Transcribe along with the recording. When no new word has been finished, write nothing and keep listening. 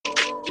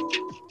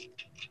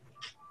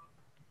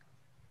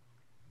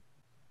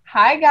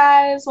Hi,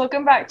 guys.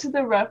 Welcome back to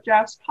the Rough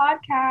Drafts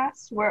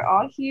podcast. We're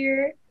all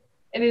here.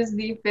 It is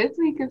the fifth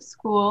week of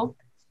school,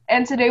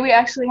 and today we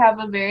actually have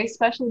a very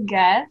special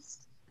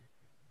guest.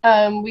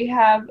 We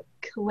have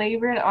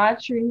Claver and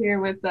Autry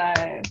here with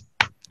us.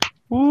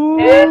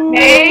 Woo!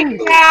 Hey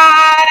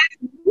guys!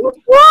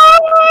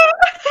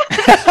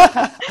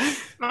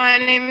 My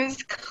name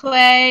is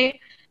Clay.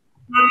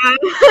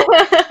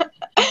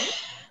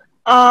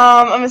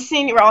 I'm a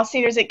senior. We're all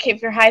seniors at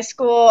Cape Fear High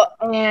School,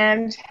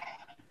 and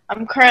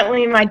I'm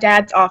currently in my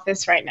dad's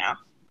office right now.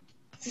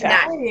 So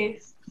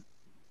Nice.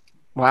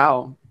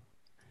 Wow.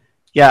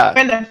 Yeah.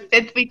 we're in the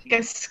fifth week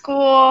of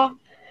school.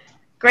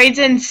 Grades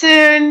in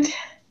soon.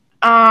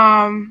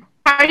 How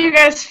are you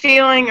guys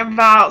feeling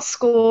about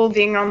school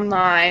being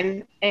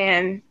online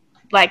and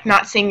like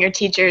not seeing your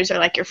teachers or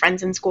like your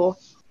friends in school?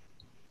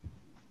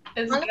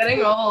 It's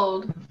getting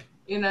old,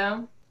 you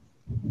know?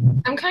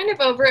 I'm kind of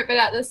over it, but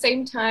at the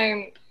same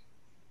time,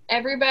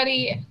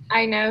 everybody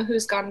I know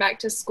who's gone back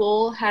to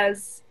school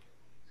has,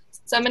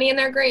 somebody in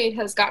their grade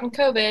has gotten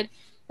COVID.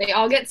 They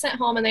all get sent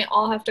home and they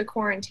all have to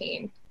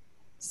quarantine.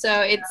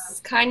 So it's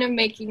kind of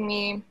making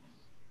me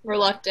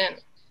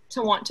reluctant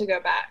to want to go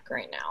back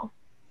right now.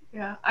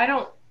 Yeah, I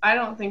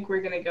don't think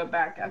we're gonna go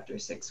back after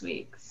 6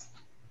 weeks.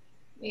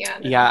 Yeah.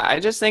 Yeah, I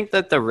just think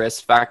that the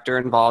risk factor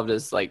involved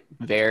is like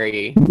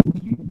very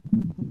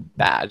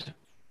bad.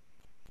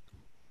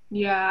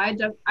 Yeah,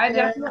 I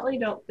definitely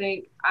don't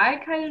think. I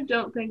kind of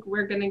don't think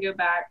we're gonna go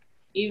back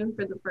even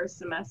for the first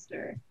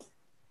semester.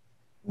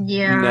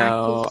 Yeah.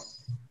 No.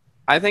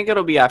 I think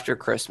it'll be after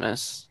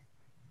Christmas.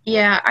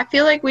 Yeah, I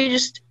feel like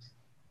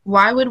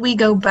why would we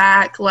go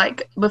back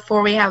like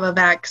before we have a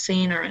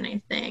vaccine or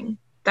anything?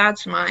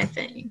 That's my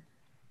thing.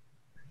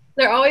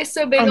 They're always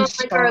so big I'm on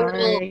like our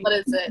little, sorry. what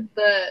is it?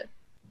 The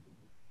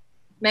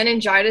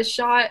meningitis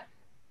shot.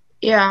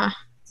 Yeah.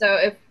 So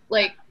if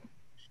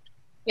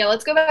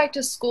let's go back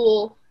to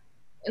school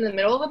in the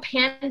middle of a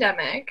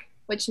pandemic,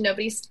 which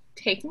nobody's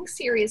taking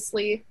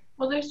seriously.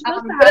 Well, they're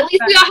supposed to But have at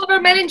least we all have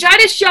our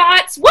meningitis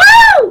shots.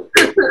 Woo!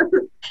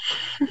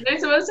 they're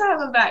supposed to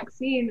have a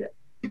vaccine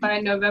by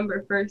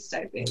November 1st,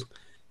 I think.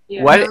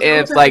 Yeah. What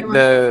if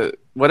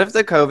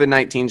the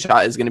COVID-19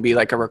 shot is going to be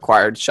like a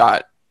required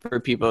shot for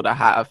people to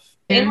have?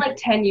 In like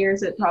 10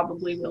 years, it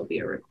probably will be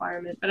a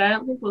requirement, but I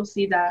don't think we'll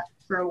see that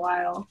for a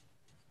while.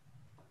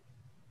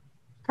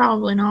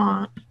 Probably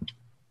not.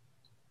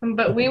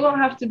 But we won't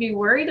have to be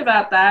worried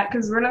about that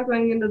because we're not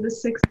going into the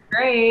 6th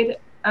grade.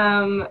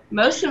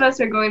 Most of us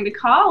are going to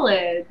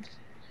college.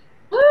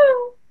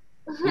 Woo!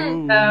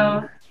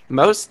 So,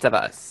 Most of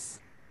us.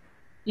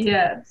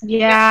 yes.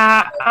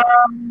 Yeah.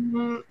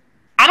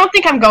 I don't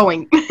think I'm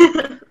going.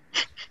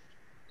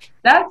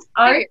 That's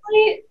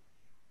honestly,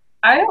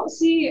 I don't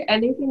see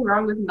anything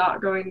wrong with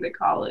not going to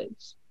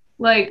college.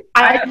 Like,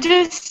 I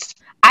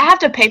have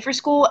to pay for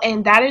school,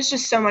 and that is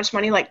just so much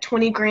money, like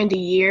 $20,000 a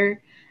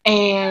year,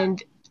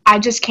 and I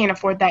just can't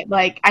afford that.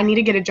 Like, I need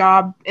to get a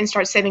job and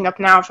start saving up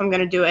now if I'm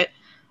gonna do it.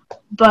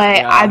 But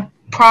Yeah. I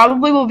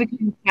probably will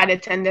become a flight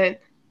attendant.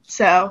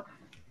 So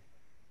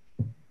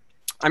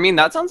I mean,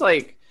 that sounds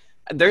like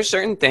there's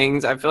certain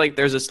things. I feel like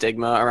there's a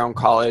stigma around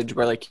college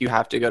where like you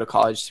have to go to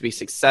college to be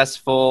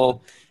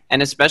successful.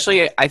 And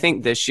especially I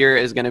think this year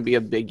is going to be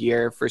a big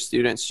year for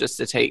students just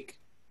to take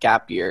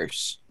gap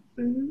years.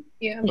 mhm.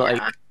 Yeah. But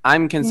like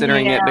I'm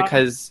considering it Yeah.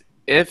 because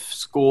if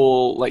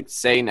school, like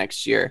say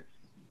next year,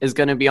 is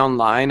going to be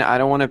online, I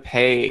don't want to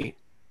pay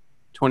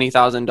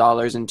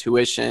 $20,000 in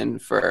tuition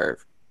for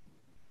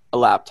a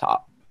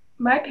laptop.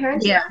 My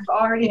parents Yeah. have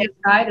already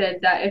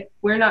decided that if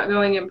we're not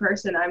going in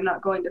person, I'm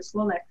not going to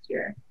school next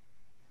year.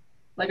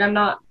 Like, I'm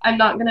not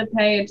going to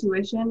pay a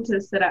tuition to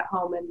sit at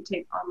home and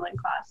take online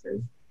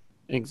classes.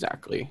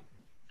 Exactly.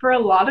 For a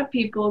lot of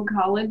people,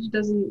 college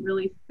doesn't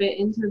really fit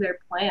into their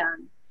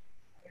plan.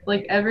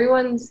 Like,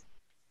 everyone's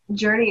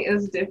journey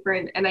is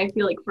different, and I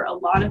feel like for a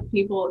lot of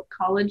people,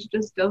 college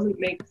just doesn't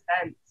make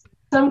sense.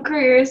 Some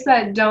careers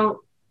that don't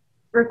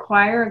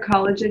require a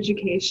college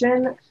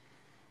education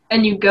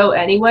and you go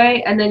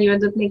anyway, and then you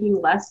end up making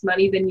less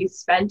money than you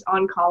spent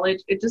on college,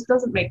 it just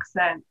doesn't make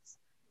sense.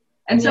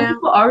 And some Yeah.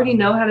 people already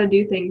know how to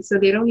do things, so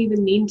they don't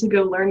even need to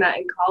go learn that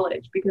in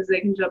college because they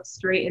can jump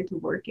straight into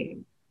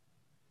working.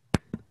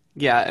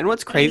 Yeah, and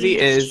what's crazy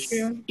That's is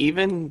true.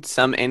 even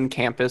some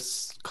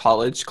in-campus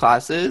college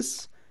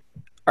classes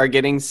are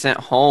getting sent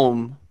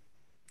home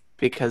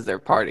because they're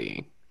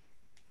partying.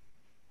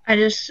 I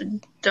just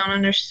don't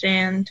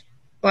understand.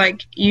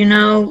 Like, you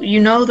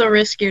know the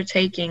risk you're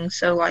taking,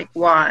 so like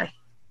why?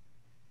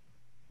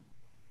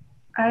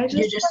 I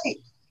just like,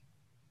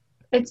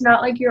 it's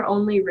not like you're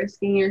only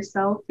risking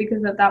yourself,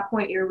 because at that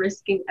point you're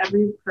risking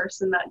every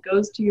person that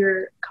goes to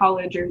your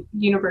college or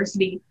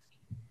university,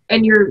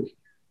 and you're,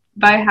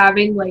 by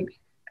having like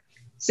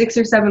 6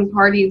 or 7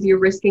 parties, you're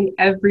risking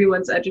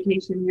everyone's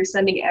education. You're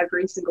sending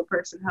every single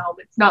person home.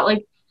 It's not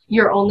like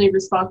you're only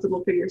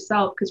responsible for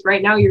yourself, because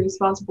right now you're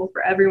responsible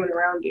for everyone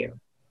around you.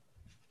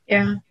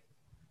 Yeah.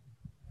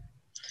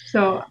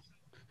 So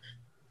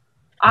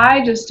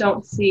I just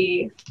don't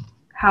see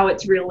how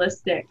it's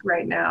realistic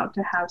right now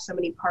to have so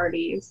many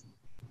parties.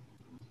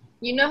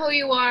 You know who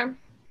you are.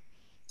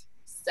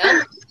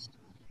 Selfish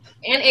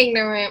and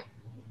ignorant.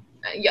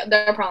 Yeah,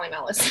 they're probably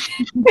not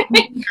listening.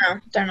 No,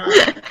 they're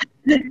not.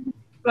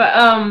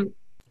 But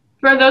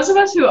for those of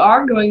us who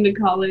are going to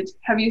college,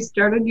 have you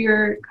started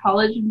your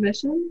college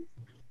admission?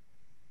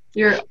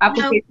 Your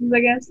applications, I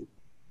guess?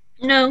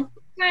 No,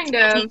 Kind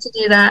I of. need to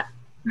do that.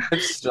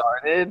 I've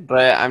started,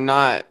 but I'm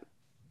not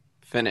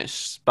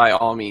finished by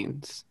all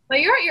means. But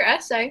you wrote your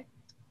essay.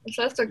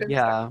 So that's a good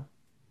start.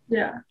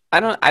 Yeah.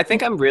 Yeah. I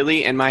think I'm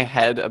really in my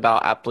head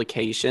about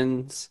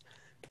applications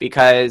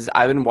because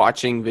I've been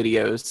watching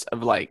videos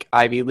of like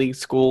Ivy League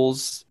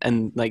schools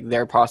and like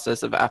their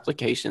process of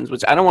applications,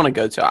 which I don't want to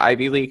go to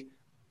Ivy League.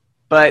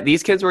 But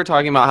these kids were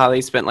talking about how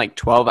they spent like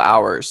 12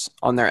 hours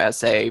on their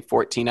essay,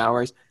 14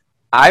 hours.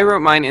 I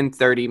wrote mine in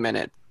 30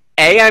 minutes.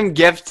 A, I'm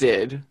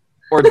gifted,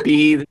 or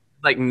B,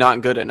 like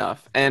not good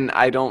enough. And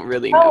I don't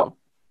really know.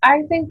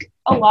 I think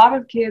a lot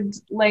of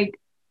kids like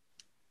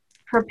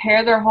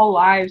prepare their whole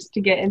lives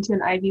to get into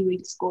an Ivy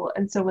League school,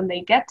 and so when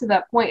they get to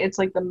that point, it's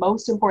like the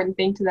most important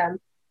thing to them,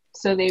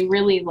 so they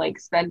really like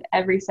spend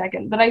every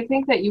second. But I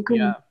think that you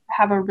can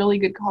have a really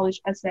good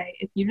college essay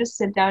if you just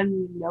sit down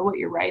and you know what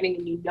you're writing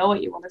and you know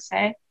what you want to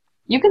say.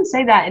 You can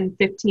say that in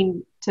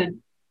 15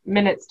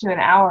 minutes to an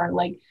hour.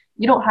 Like,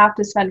 you don't have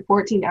to spend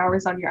 14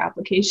 hours on your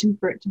application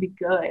for it to be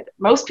good.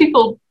 Most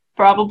people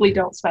probably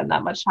don't spend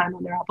that much time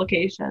on their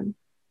application.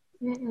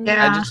 Mm-mm.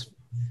 Yeah.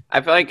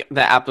 I feel like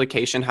the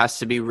application has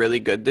to be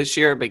really good this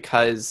year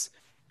because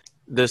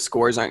the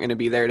scores aren't going to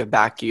be there to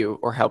back you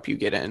or help you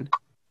get in.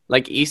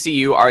 Like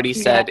ECU already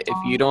said, if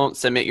you don't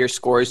submit your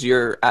scores,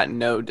 you're at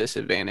no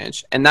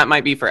disadvantage. And that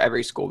might be for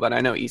every school, but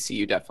I know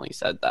ECU definitely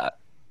said that.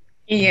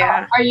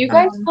 Yeah. Are you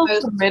guys still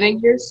submitting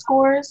your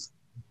scores?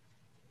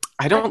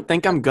 I don't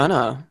think I'm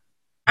gonna.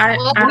 Well,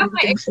 I that's don't my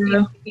think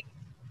so.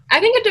 I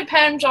think it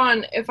depends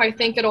on if I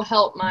think it'll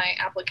help my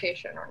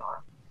application or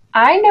not.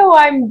 I know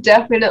I'm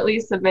definitely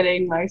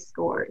submitting my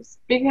scores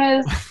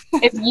because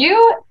if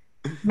you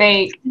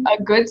make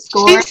a good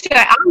score, She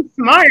said, I'm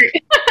smart.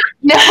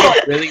 no,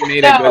 Really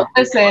made a no, good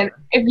listen,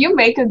 if you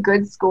make a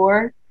good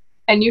score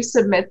and you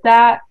submit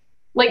that,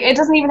 like it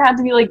doesn't even have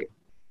to be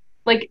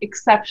like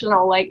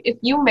exceptional. Like if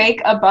you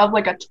make above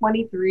like a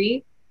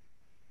 23,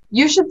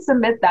 you should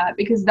submit that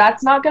because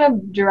that's not gonna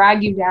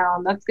drag you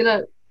down. That's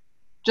gonna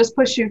just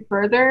push you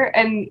further,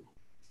 and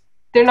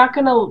they're not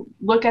going to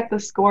look at the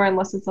score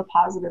unless it's a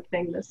positive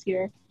thing this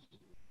year.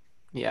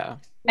 Yeah.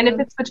 And if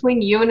it's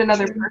between you and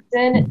another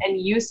person and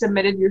you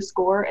submitted your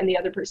score and the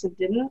other person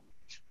didn't,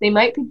 they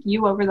might pick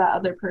you over that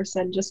other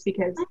person just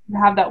because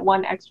you have that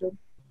one extra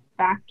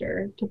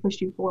factor to push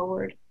you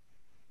forward.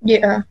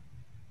 Yeah.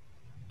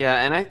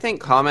 Yeah, and I think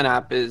Common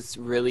App is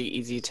really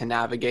easy to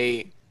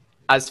navigate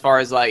as far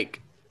as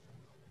like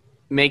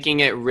making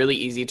it really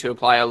easy to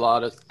apply at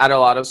a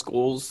lot of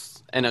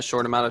schools in a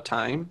short amount of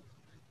time.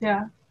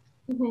 Yeah.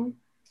 Mm-hmm.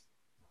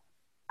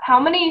 How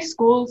many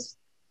schools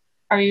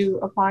are you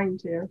applying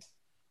to?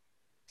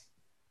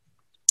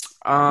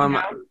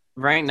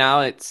 Right now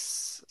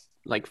it's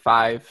like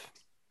 5.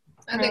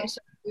 I think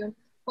so too.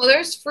 Well,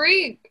 there's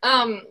free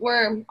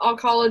where all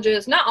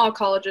colleges, not all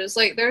colleges,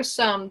 like there's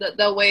some that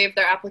they'll waive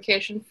their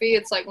application fee.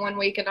 It's like 1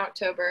 week in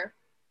October.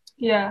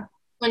 Yeah.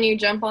 When you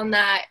jump on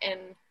that, and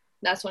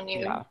that's when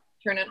you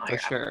turn in all for your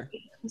sure.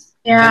 applications.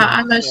 Yeah,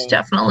 I most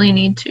definitely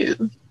need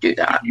to do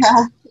that.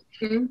 Yeah.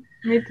 Mhm.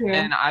 Me too.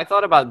 And I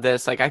thought about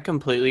this, like I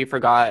completely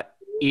forgot,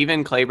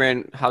 even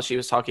Claiborne, how she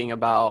was talking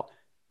about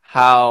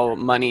how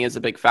money is a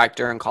big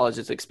factor and college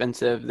is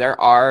expensive. There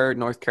are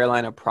North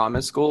Carolina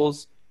promise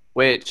schools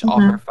which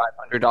offer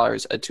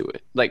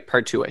 $500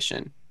 per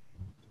tuition.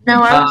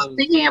 No, I was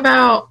thinking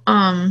about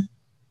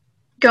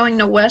going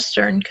to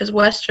Western because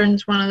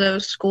Western's one of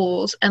those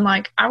schools, and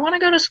like I want to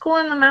go to school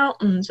in the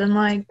mountains, and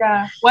like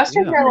yeah.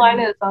 Western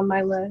Carolina is on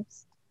my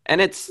list. And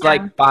it's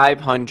like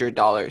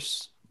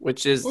 $500,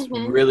 which is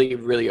really,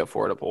 really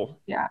affordable.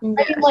 Yeah. I mean,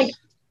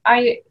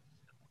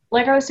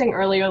 like I was saying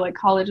earlier, like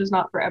college is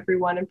not for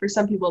everyone, and for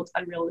some people it's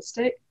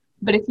unrealistic.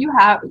 But if you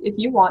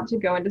want to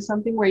go into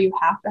something where you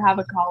have to have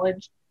a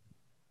college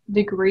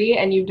degree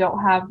and you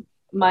don't have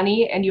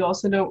money and you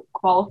also don't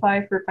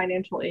qualify for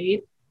financial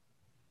aid,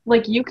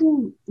 like you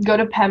can go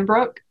to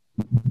Pembroke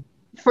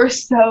for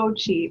so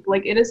cheap.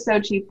 Like it is so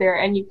cheap there,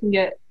 and you can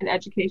get an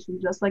education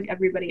just like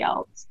everybody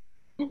else.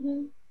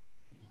 Mm-hmm.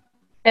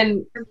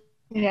 And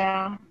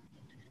Yeah.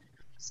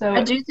 so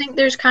I do think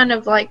there's kind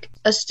of like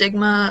a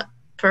stigma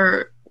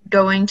for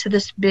going to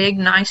this big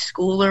nice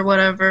school or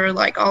whatever,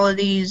 like all of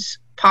these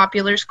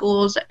popular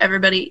schools.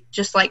 Everybody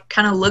just like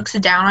kind of looks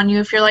down on you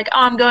if you're like, oh,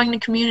 I'm going to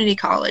community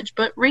college.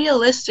 But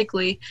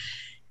realistically,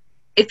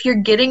 if you're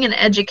getting an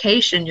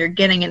education, you're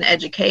getting an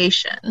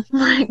education.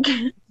 Like,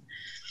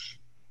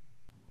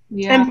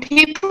 yeah. And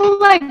people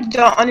like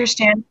don't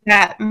understand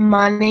that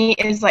money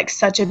is like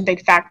such a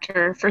big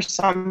factor for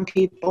some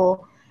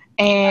people,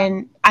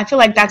 and I feel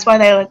like that's why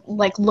they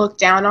like look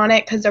down on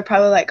it, because they're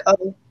probably like,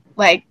 oh,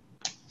 like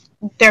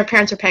their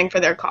parents are paying for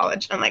their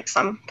college, and like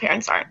some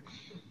parents aren't.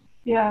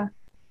 Yeah.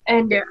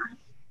 And Yeah.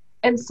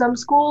 and some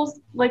schools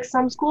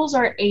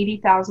are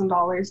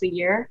 $80,000 a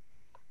year.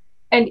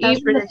 And That's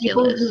even the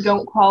people ridiculous. who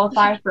don't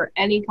qualify for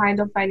any kind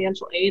of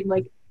financial aid,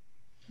 like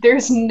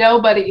there's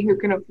nobody who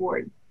can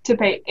afford to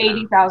pay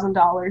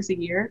 $80,000 a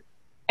year,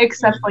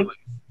 except like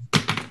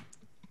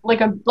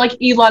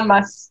Elon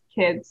Musk's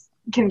kids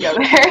can go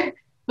there.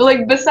 But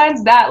like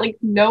besides that, like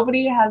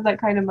nobody has that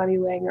kind of money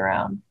laying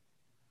around.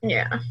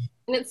 Yeah.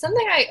 And it's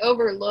something I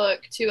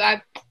overlook too.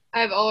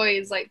 I've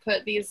always like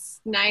put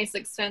these nice,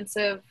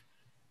 expensive,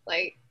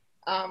 like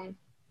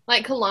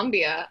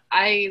Columbia.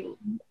 I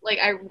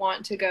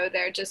want to go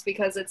there just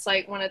because it's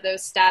like one of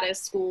those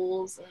status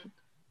schools,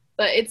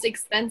 but it's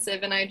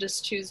expensive, and I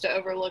just choose to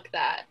overlook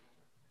that.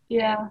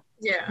 Yeah.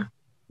 Yeah.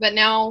 But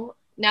now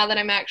that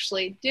I'm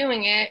actually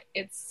doing it,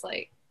 it's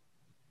like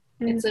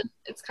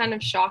it's kind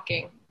of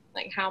shocking,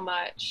 like how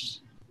much.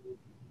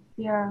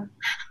 Yeah.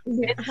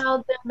 How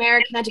the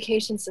American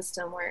education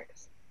system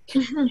works.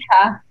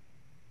 Yeah.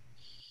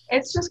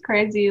 It's just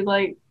crazy.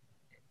 Like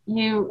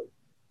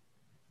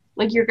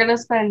you're gonna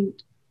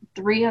spend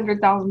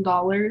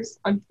 $300,000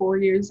 on 4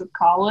 years of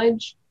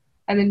college,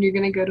 and then you're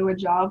gonna go to a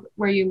job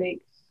where you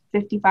make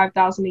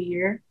 $55,000 a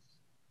year.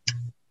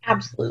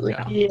 Absolutely.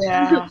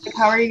 Yeah. Like,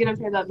 how are you gonna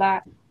pay that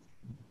back?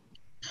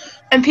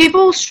 And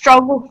people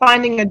struggle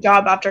finding a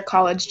job after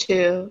college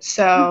too.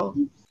 So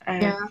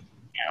Yeah.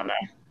 I don't know.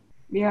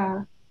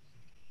 Yeah.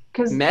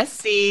 Cause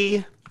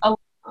Messy. All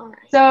right.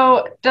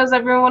 so does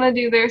everyone want to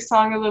do their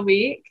song of the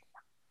week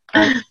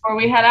before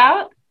we head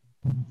out?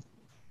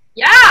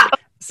 Yeah.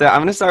 So I'm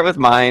going to start with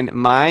mine.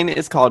 Mine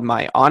is called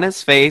My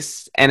Honest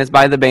Face, and it's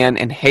by the band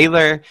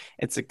Inhaler.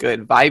 It's a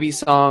good vibey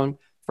song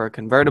for a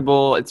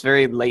convertible. It's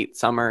very late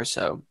summer,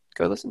 so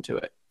go listen to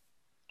it.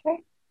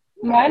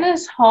 Mine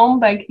is Home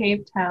by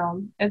Cave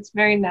Town. It's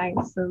very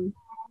nice and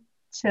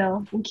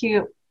chill and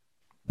cute.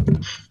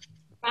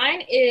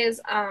 Mine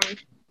is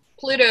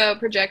Pluto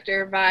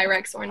Projector by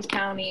Rex Orange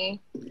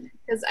County,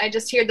 because I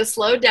just hear the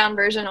slowed down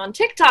version on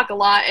TikTok a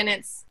lot, and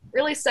it's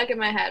really stuck in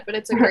my head, but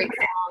it's a great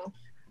song.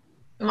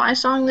 My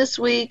song this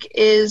week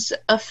is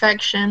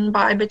Affection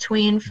by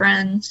Between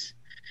Friends.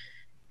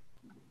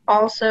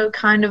 Also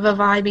kind of a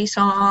vibey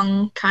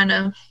song, kind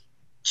of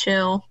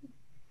chill.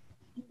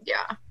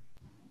 Yeah.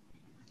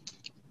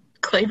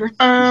 Claver.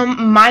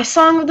 My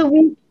song of the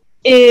week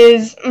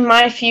is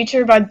My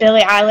Future by Billie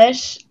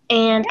Eilish,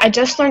 and I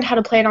just learned how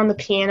to play it on the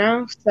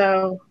piano,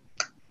 so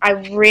I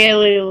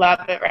really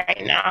love it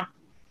right now.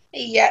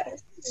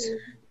 Yes.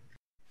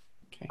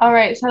 All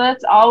right, so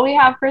that's all we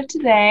have for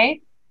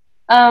today.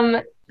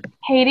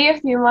 Haiti,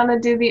 if you want to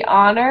do the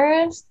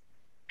honors.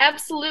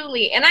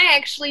 Absolutely. And I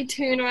actually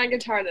tuned my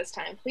guitar this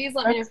time. Please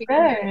let me know That's if you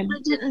can hear it. good.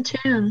 I didn't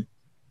tune.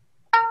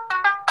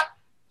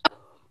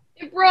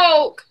 It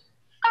broke.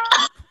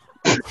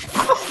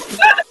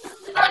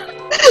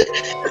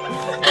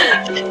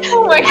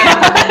 Oh my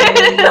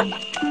god.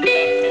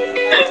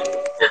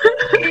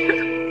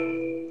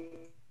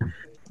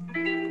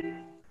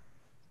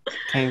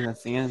 Okay,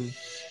 that's the end.